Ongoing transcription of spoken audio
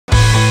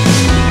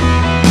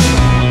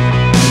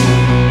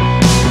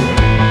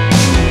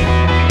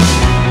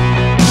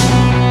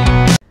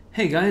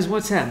Hey guys,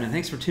 what's happening?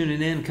 Thanks for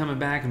tuning in, coming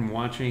back and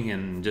watching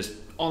and just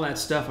all that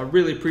stuff. I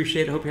really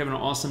appreciate it. Hope you're having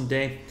an awesome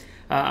day.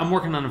 I'm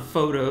working on a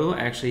photo.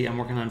 Actually, I'm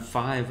working on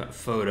 5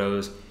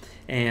 photos.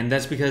 And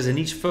that's because in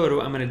each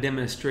photo, I'm going to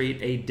demonstrate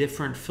a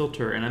different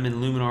filter. And I'm in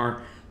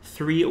Luminar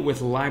 3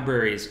 with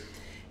libraries.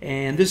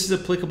 And this is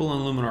applicable in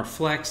Luminar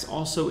Flex,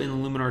 also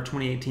in Luminar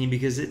 2018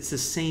 because it's the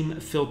same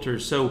filter.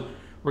 So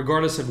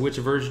regardless of which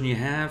version you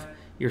have,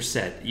 you're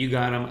set. You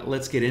got them.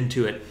 Let's get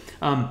into it.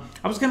 I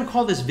was going to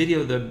call this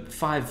video the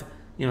 5,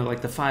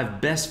 like the 5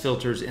 best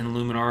filters in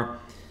Luminar,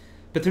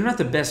 but they're not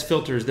the best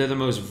filters. They're the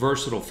most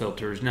versatile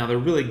filters. Now, they're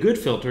really good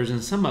filters,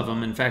 and some of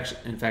them, in fact,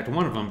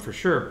 one of them for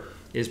sure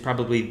is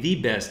probably the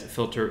best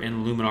filter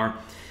in Luminar.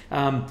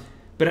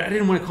 But I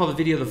didn't want to call the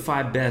video the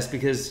 5 best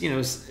because,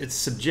 it's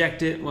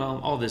subjective. Well,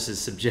 all this is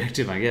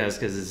subjective, I guess,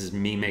 because this is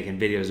me making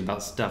videos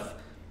about stuff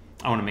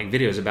I want to make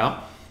videos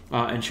about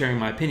and sharing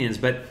my opinions.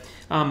 But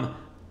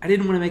I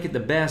didn't want to make it the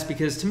best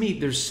because to me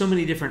there's so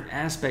many different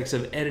aspects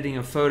of editing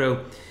a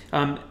photo.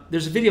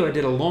 There's a video I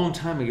did a long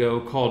time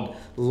ago called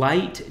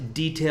Light,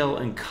 Detail,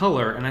 and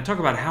Color, and I talk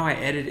about how I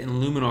edit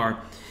in Luminar.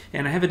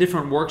 And I have a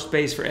different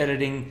workspace for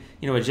editing,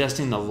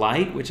 adjusting the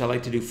light, which I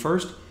like to do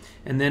first,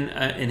 and then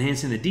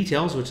enhancing the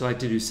details, which I like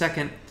to do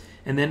second,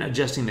 and then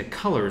adjusting the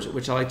colors,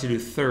 which I like to do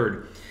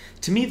third.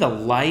 To me, the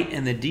light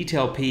and the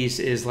detail piece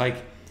is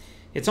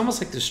it's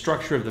almost like the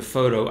structure of the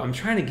photo. I'm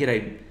trying to get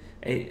it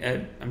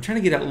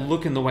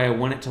looking the way I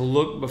want it to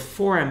look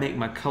before I make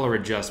my color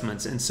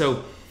adjustments. And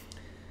so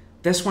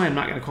that's why I'm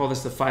not going to call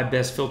this the 5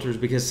 best filters,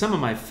 because some of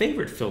my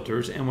favorite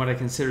filters and what I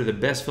consider the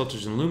best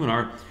filters in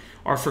Luminar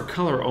are for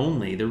color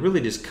only. They're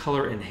really just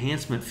color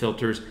enhancement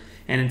filters.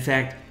 And in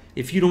fact,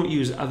 if you don't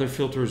use other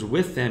filters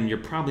with them, you're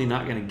probably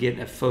not going to get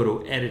a photo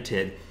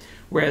edited.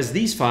 Whereas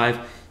these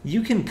 5,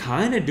 you can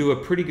kind of do a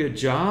pretty good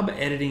job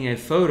editing a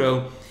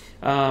photo,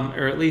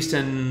 or at least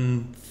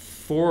in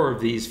 4 of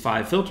these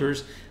 5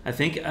 filters, I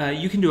think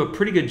you can do a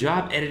pretty good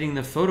job editing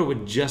the photo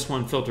with just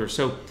one filter.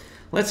 So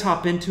let's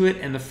hop into it.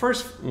 And the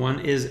first one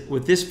is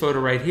with this photo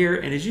right here.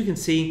 And as you can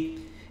see,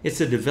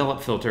 it's a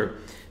develop filter.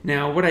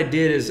 Now what I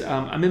did is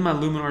I'm in my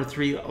Luminar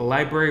 3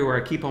 library where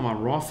I keep all my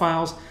raw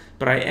files,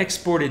 but I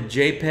exported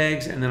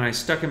JPEGs and then I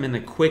stuck them in the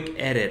quick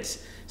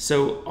edits.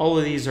 So all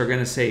of these are going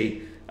to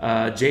say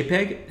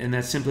JPEG, and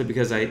that's simply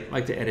because I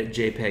like to edit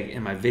JPEG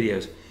in my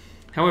videos.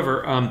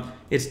 However,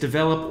 it's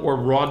develop or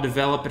raw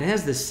develop. It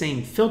has the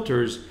same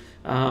filters.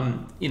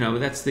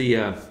 That's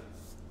the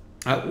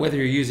whether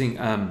you're using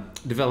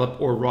develop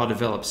or raw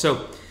develop.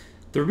 So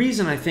the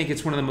reason I think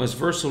it's one of the most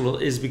versatile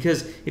is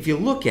because if you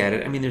look at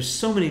it, there's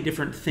so many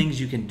different things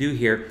you can do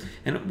here.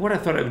 And what I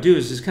thought I would do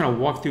is just kind of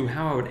walk through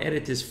how I would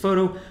edit this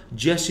photo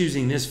just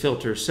using this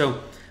filter.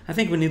 So I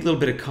think we need a little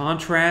bit of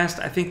contrast.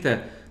 I think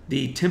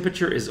the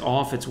temperature is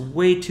off. It's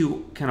way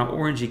too kind of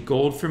orangey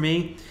gold for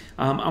me.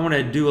 I want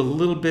to do a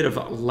little bit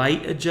of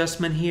light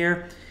adjustment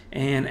here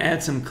and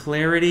add some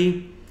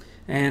clarity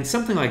and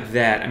something like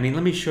that.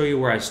 Let me show you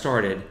where I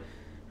started,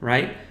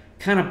 right?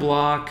 Kind of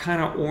blah,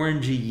 kind of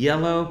orangey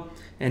yellow,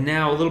 and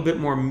now a little bit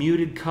more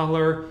muted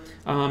color.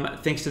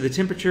 Thanks to the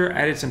temperature,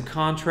 I added some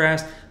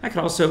contrast. I could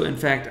also, in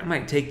fact, I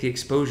might take the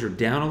exposure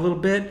down a little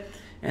bit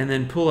and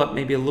then pull up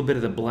maybe a little bit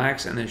of the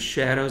blacks and the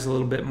shadows a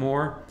little bit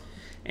more,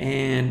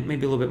 and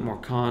maybe a little bit more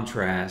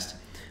contrast.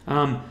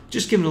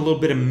 Just giving a little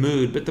bit of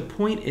mood, but the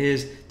point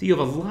is that you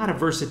have a lot of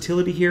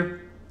versatility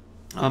here.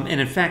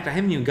 And in fact, I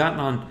haven't even gotten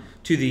on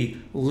to the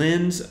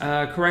lens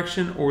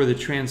correction or the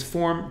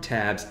transform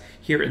tabs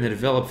here in the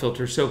develop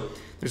filter. So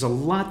there's a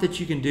lot that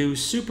you can do,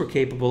 super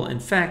capable. In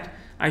fact,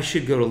 I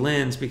should go to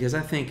lens because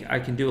I think I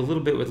can do a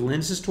little bit with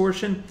lens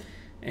distortion.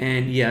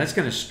 And yeah, that's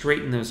going to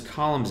straighten those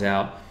columns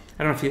out.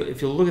 I don't know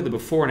if you'll look at the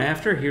before and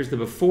after. Here's the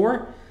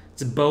before.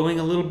 It's bowing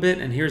a little bit,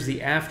 and here's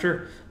the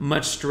after,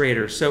 much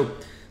straighter. So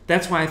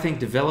that's why I think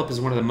develop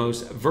is one of the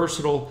most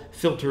versatile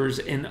filters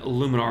in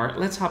Luminar.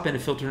 Let's hop into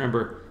filter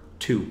number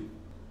 2.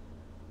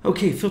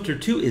 Okay, filter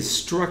 2 is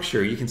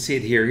structure. You can see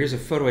it here. Here's a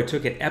photo I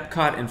took at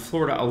Epcot in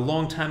Florida a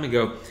long time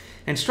ago.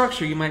 And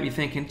structure, you might be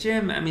thinking,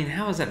 Jim,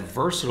 how is that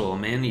versatile,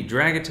 man? You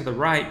drag it to the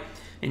right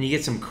and you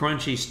get some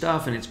crunchy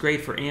stuff, and it's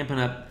great for amping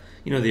up,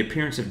 the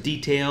appearance of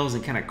details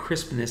and kind of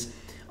crispness.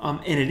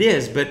 And it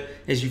is, but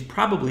as you've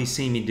probably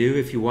seen me do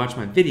if you watch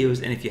my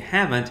videos, and if you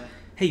haven't,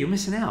 hey, you're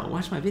missing out.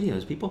 Watch my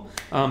videos, people.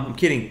 I'm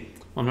kidding.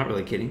 Well, I'm not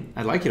really kidding.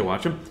 I'd like you to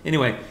watch them.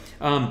 Anyway,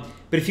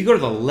 but if you go to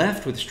the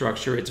left with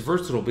structure, it's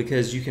versatile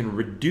because you can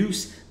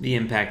reduce the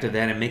impact of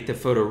that and make the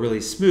photo really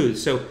smooth.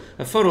 So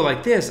a photo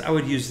like this, I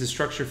would use the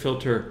structure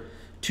filter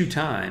 2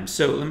 times.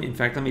 So let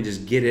me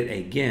just get it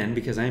again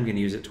because I am going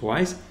to use it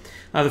twice.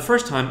 The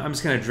first time, I'm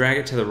just going to drag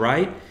it to the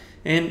right.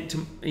 And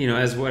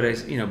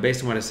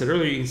based on what I said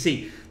earlier, you can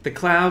see the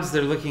clouds,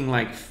 they're looking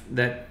like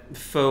that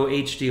faux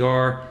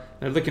HDR.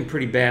 They're looking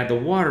pretty bad. The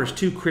water is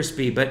too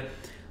crispy, but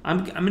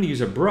I'm going to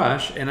use a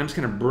brush, and I'm just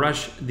going to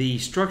brush the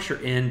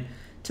structure in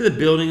to the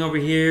building over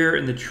here,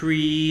 and the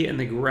tree, and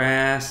the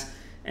grass,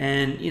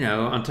 and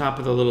on top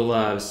of the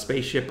little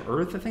spaceship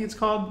Earth, I think it's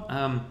called.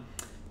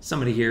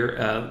 Somebody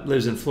here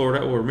lives in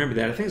Florida will remember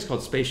that. I think it's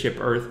called Spaceship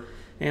Earth.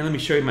 And let me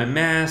show you my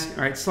mask.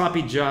 All right,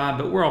 sloppy job,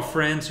 but we're all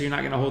friends, so you're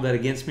not gonna hold that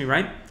against me,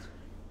 right?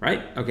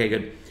 Right? Okay,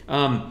 good.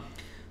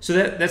 So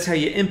that's how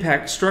you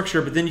impact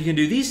structure, but then you can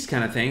do these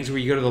kind of things where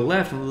you go to the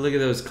left and look at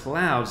those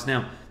clouds.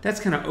 Now, that's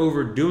kind of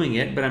overdoing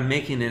it, but I'm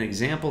making an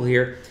example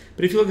here.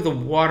 But if you look at the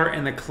water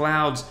and the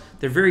clouds,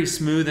 they're very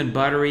smooth and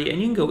buttery, and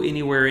you can go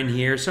anywhere in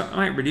here. So I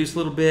might reduce a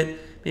little bit,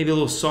 maybe a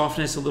little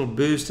softness, a little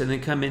boost, and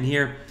then come in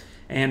here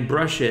and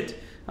brush it.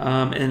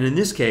 And in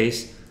this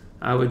case,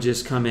 I would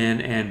just come in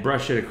and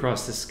brush it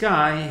across the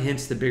sky,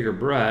 hence the bigger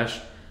brush,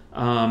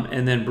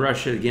 and then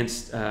brush it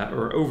against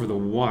or over the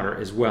water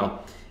as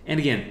well. And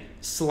again,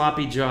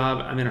 sloppy job.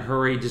 I'm in a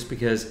hurry just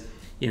because,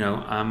 you know,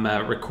 I'm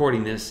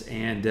recording this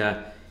and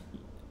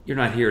you're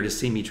not here to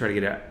see me try to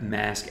get a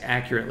mask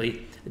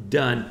accurately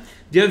done.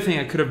 The other thing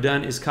I could have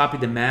done is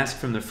copied the mask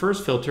from the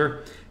first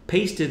filter,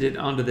 pasted it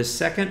onto the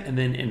second, and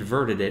then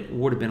inverted it. It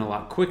would have been a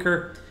lot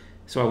quicker.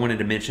 So I wanted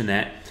to mention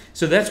that.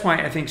 So that's why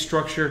I think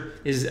structure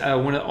is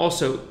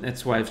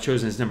that's why I've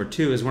chosen as number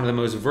 2 as one of the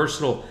most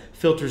versatile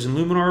filters in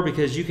Luminar,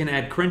 because you can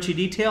add crunchy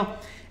detail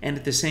and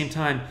at the same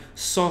time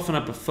soften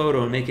up a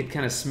photo and make it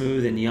kind of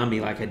smooth and yummy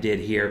like I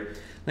did here.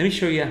 Let me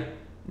show you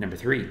number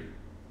 3.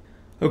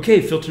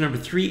 Okay, filter number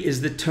 3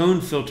 is the tone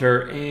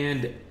filter,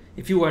 and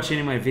if you watch any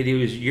of my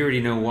videos, you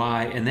already know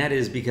why, and that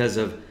is because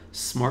of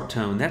Smart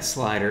Tone. That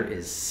slider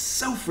is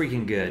so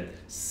freaking good.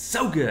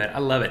 So good. I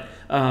love it.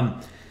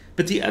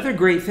 But the other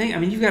great thing, I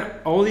mean, you've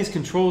got all these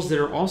controls that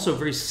are also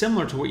very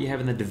similar to what you have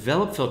in the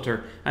develop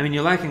filter. I mean,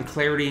 you're lacking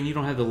clarity and you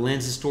don't have the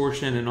lens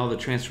distortion and all the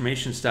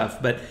transformation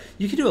stuff, but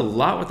you can do a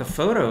lot with the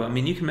photo. I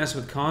mean, you can mess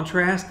with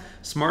contrast.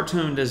 Smart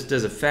Tone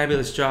does a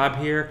fabulous job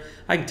here.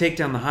 I can take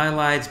down the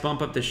highlights,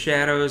 bump up the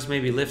shadows,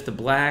 maybe lift the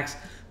blacks,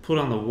 put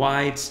on the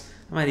whites.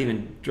 I might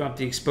even drop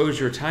the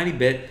exposure a tiny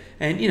bit.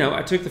 And, you know,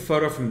 I took the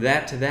photo from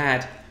that to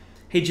that.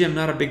 Hey, Jim,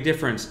 not a big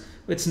difference.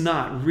 It's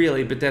not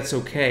really, but that's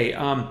okay.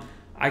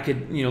 I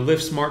could, you know,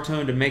 lift Smart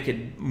Tone to make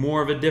it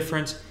more of a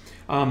difference.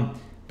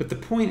 But the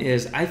point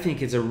is, I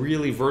think it's a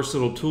really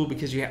versatile tool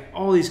because you have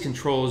all these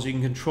controls. You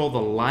can control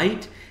the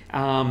light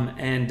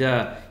and,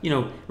 you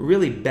know,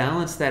 really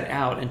balance that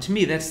out. And to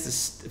me,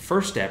 that's the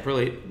first step,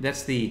 really.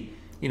 That's the,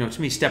 you know,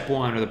 to me, step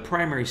 1 or the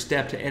primary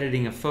step to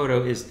editing a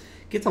photo is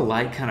get the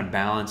light kind of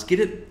balanced, get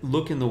it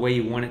looking the way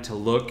you want it to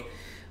look.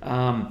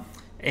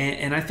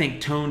 And I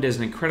think Tone does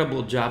an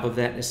incredible job of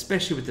that,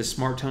 especially with the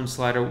Smart Tone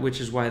slider,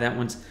 which is why that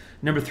one's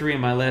number 3 on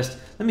my list.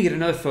 Let me get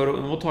another photo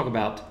and we'll talk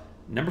about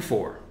number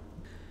 4.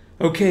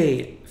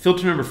 Okay,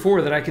 filter number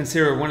 4 that I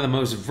consider one of the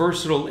most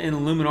versatile in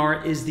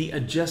Luminar is the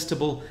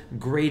adjustable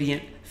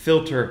gradient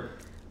filter.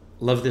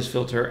 Love this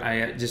filter.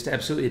 I just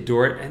absolutely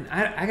adore it. And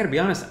I gotta be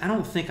honest, I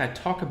don't think I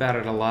talk about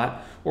it a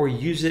lot or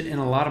use it in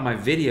a lot of my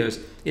videos.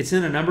 It's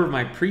in a number of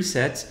my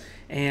presets.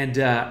 And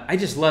I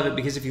just love it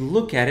because if you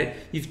look at it,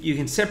 you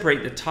can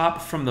separate the top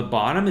from the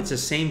bottom. It's the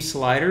same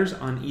sliders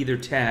on either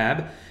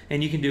tab.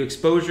 And you can do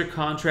exposure,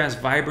 contrast,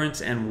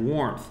 vibrance, and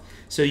warmth.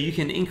 So you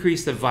can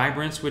increase the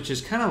vibrance, which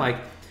is kind of like,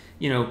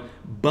 you know,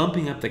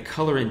 bumping up the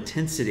color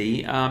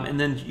intensity. And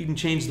then you can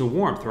change the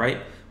warmth,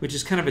 right? Which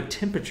is kind of a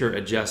temperature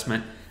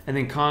adjustment. And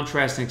then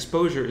contrast and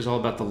exposure is all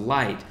about the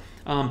light.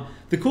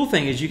 The cool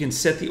thing is you can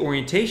set the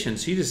orientation.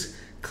 So you just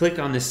click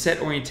on the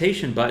set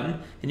orientation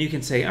button and you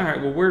can say, all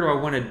right, well, where do I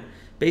want to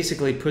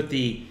basically put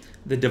the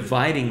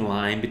dividing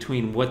line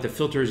between what the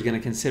filter is going to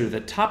consider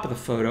the top of the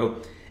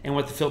photo and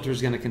what the filter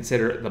is going to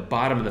consider the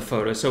bottom of the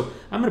photo. So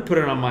I'm going to put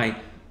it on my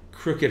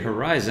crooked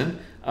horizon.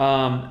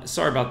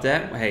 Sorry about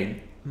that.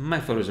 Hey, my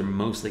photos are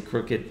mostly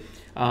crooked.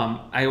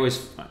 I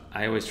always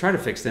try to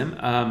fix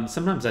them.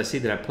 Sometimes I see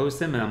that I post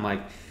them and I'm like,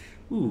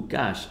 ooh,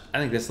 gosh, I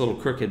think that's a little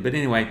crooked. But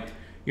anyway,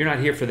 you're not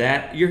here for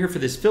that. You're here for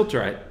this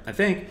filter, I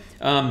think.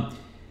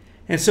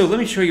 And so let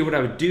me show you what I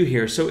would do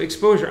here. So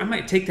exposure, I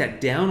might take that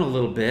down a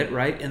little bit,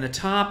 right? In the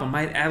top, I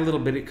might add a little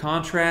bit of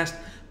contrast,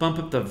 bump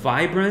up the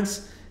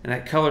vibrance, and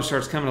that color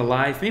starts coming to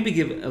life. Maybe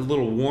give a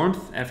little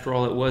warmth. After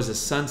all, it was a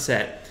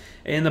sunset.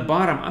 In the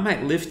bottom, I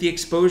might lift the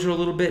exposure a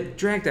little bit,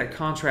 drag that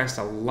contrast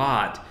a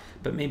lot,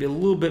 but maybe a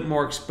little bit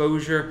more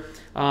exposure.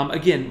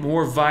 Again,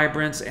 more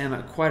vibrance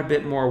and quite a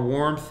bit more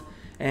warmth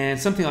and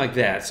something like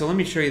that. So let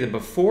me show you the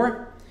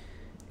before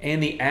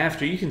and the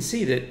after. You can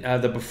see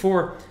that the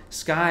before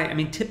sky, I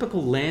mean,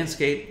 typical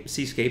landscape,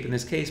 seascape in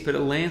this case, but a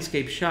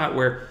landscape shot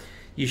where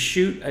you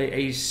shoot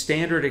a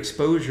standard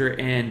exposure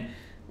and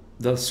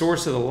the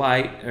source of the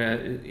light,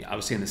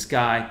 obviously in the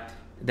sky,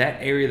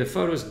 that area of the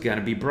photo is going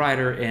to be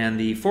brighter and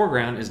the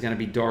foreground is going to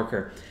be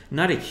darker.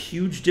 Not a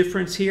huge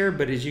difference here,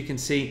 but as you can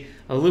see,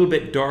 a little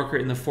bit darker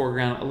in the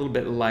foreground, a little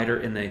bit lighter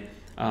in the,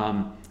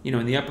 you know,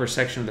 in the upper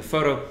section of the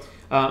photo.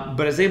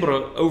 But I was able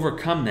to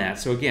overcome that.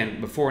 So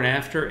again, before and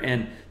after,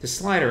 and the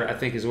slider I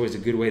think is always a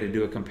good way to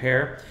do a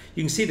compare.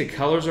 You can see the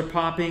colors are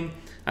popping.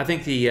 I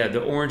think the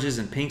oranges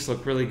and pinks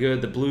look really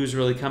good. The blues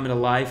really come into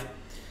life.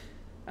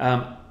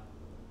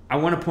 I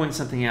want to point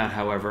something out,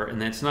 however,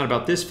 and that's not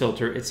about this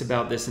filter, it's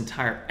about this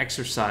entire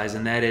exercise,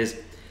 and that is,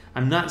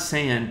 I'm not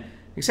saying,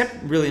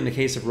 except really in the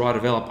case of raw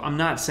develop, I'm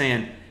not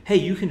saying, hey,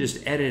 you can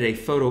just edit a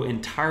photo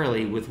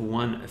entirely with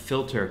one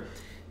filter.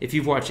 if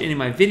you've watched any of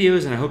my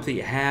videos, and I hope that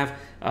you have,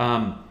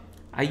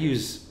 I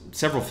use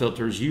several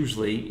filters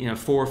usually,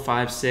 4,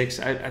 5, 6.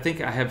 I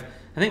think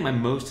my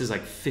most is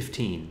like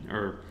 15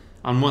 or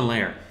on one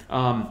layer.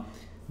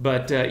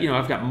 But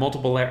I've got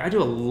multiple layers. I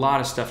do a lot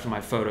of stuff to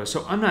my photos.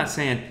 So I'm not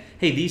saying,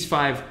 hey, these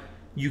 5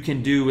 you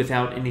can do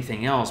without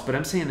anything else, but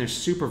I'm saying they're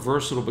super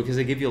versatile because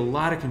they give you a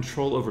lot of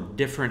control over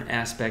different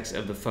aspects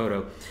of the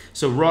photo.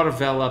 So raw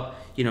develop,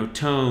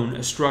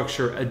 tone,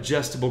 structure,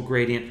 adjustable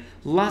gradient,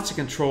 lots of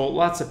control,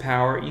 lots of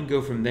power. You can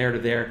go from there to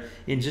there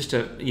in just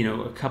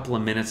a couple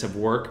of minutes of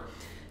work.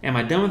 Am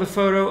I done with the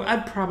photo?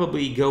 I'd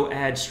probably go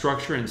add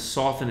structure and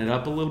soften it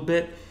up a little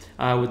bit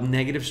with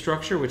negative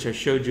structure, which I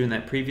showed you in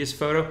that previous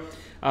photo.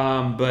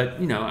 But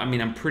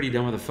I'm pretty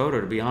done with the photo,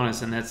 to be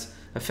honest, and that's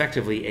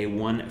effectively a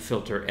 1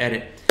 filter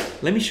edit.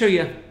 Let me show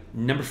you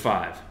number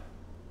 5.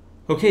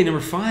 Okay, number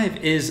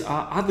 5 is,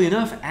 oddly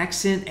enough,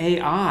 Accent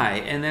AI,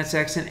 and that's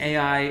Accent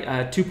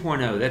AI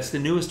 2.0. That's the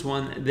newest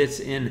one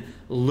that's in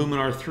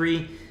Luminar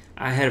 3.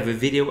 I have a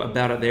video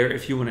about it there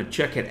if you want to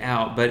check it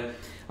out. But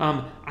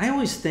I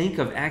always think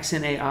of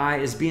Accent AI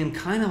as being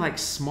kind of like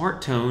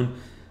Smart Tone,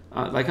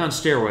 like on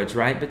steroids,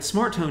 right? But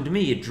Smart Tone, to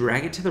me, you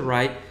drag it to the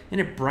right and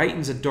it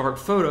brightens a dark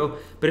photo,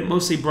 but it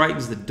mostly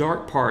brightens the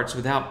dark parts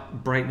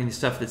without brightening the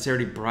stuff that's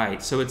already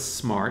bright. So it's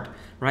smart,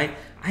 right?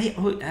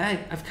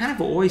 I've kind of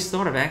always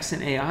thought of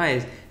Accent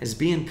AI as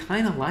being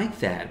kind of like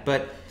that,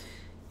 but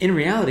in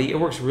reality, it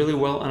works really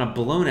well on a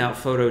blown out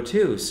photo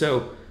too.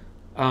 So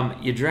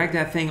you drag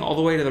that thing all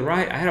the way to the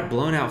right. I had a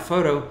blown out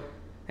photo,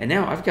 and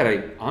now I've got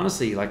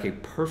honestly like a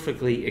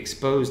perfectly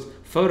exposed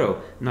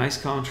photo. Nice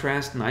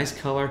contrast, nice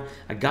color.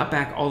 I got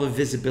back all the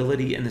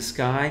visibility in the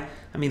sky.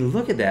 I mean,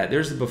 look at that.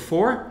 There's the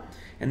before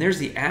and there's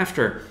the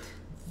after.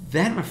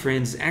 That, my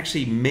friends,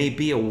 actually may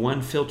be a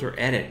 1 filter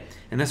edit.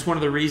 And that's one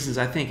of the reasons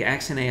I think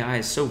Accent AI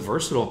is so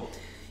versatile.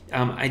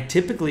 I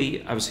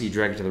typically, obviously you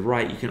drag it to the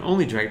right, you can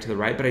only drag it to the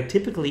right, but I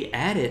typically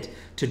add it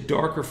to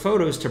darker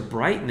photos to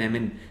brighten them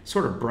and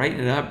sort of brighten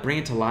it up, bring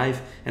it to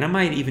life. And I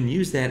might even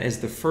use that as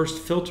the first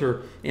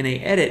filter in a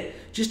edit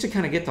just to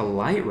kind of get the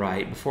light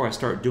right before I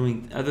start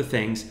doing other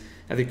things,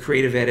 either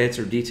creative edits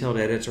or detailed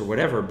edits or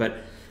whatever.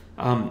 But,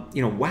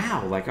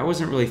 wow, like I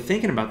wasn't really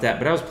thinking about that,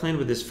 but I was playing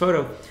with this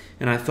photo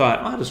and I thought,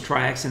 I'll just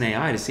try Accent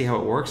AI to see how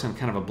it works on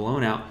kind of a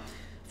blown out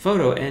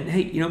photo. And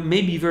hey,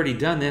 maybe you've already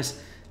done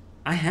this.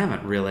 I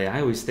haven't really.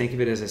 I always think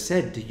of it, as I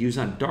said, to use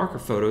on darker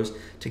photos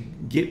to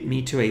get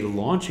me to a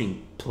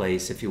launching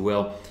place, if you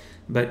will.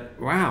 But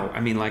wow, I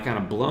mean, like on a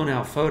blown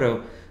out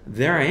photo,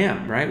 there I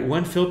am, right?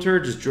 1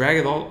 filter, just drag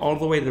it all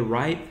the way to the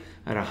right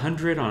at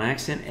 100 on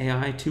Accent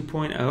AI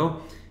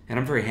 2.0, and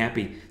I'm very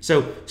happy.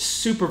 So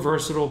super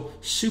versatile,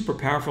 super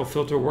powerful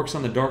filter, works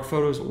on the dark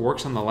photos,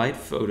 works on the light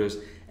photos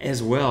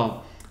as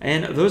well.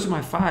 And those are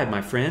my 5,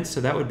 my friends.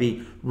 So that would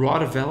be raw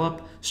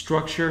develop,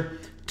 structure,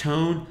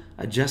 tone,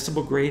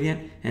 adjustable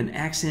gradient, and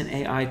Accent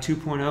AI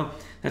 2.0.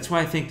 That's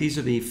why I think these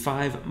are the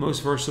 5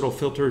 most versatile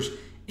filters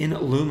in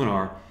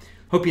Luminar.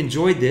 Hope you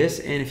enjoyed this,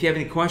 and if you have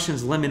any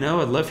questions, let me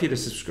know. I'd love for you to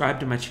subscribe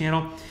to my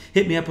channel.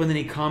 Hit me up with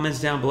any comments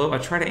down below. I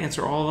try to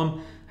answer all of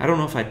them. I don't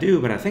know if I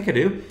do, but I think I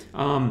do.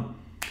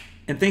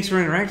 And thanks for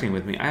interacting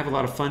with me. I have a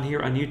lot of fun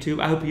here on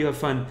YouTube. I hope you have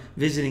fun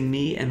visiting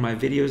me and my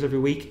videos every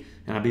week,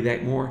 and I'll be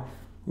back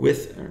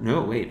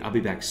I'll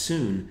be back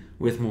soon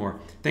with more.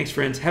 Thanks,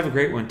 friends. Have a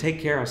great one. Take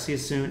care. I'll see you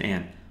soon,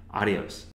 and adios.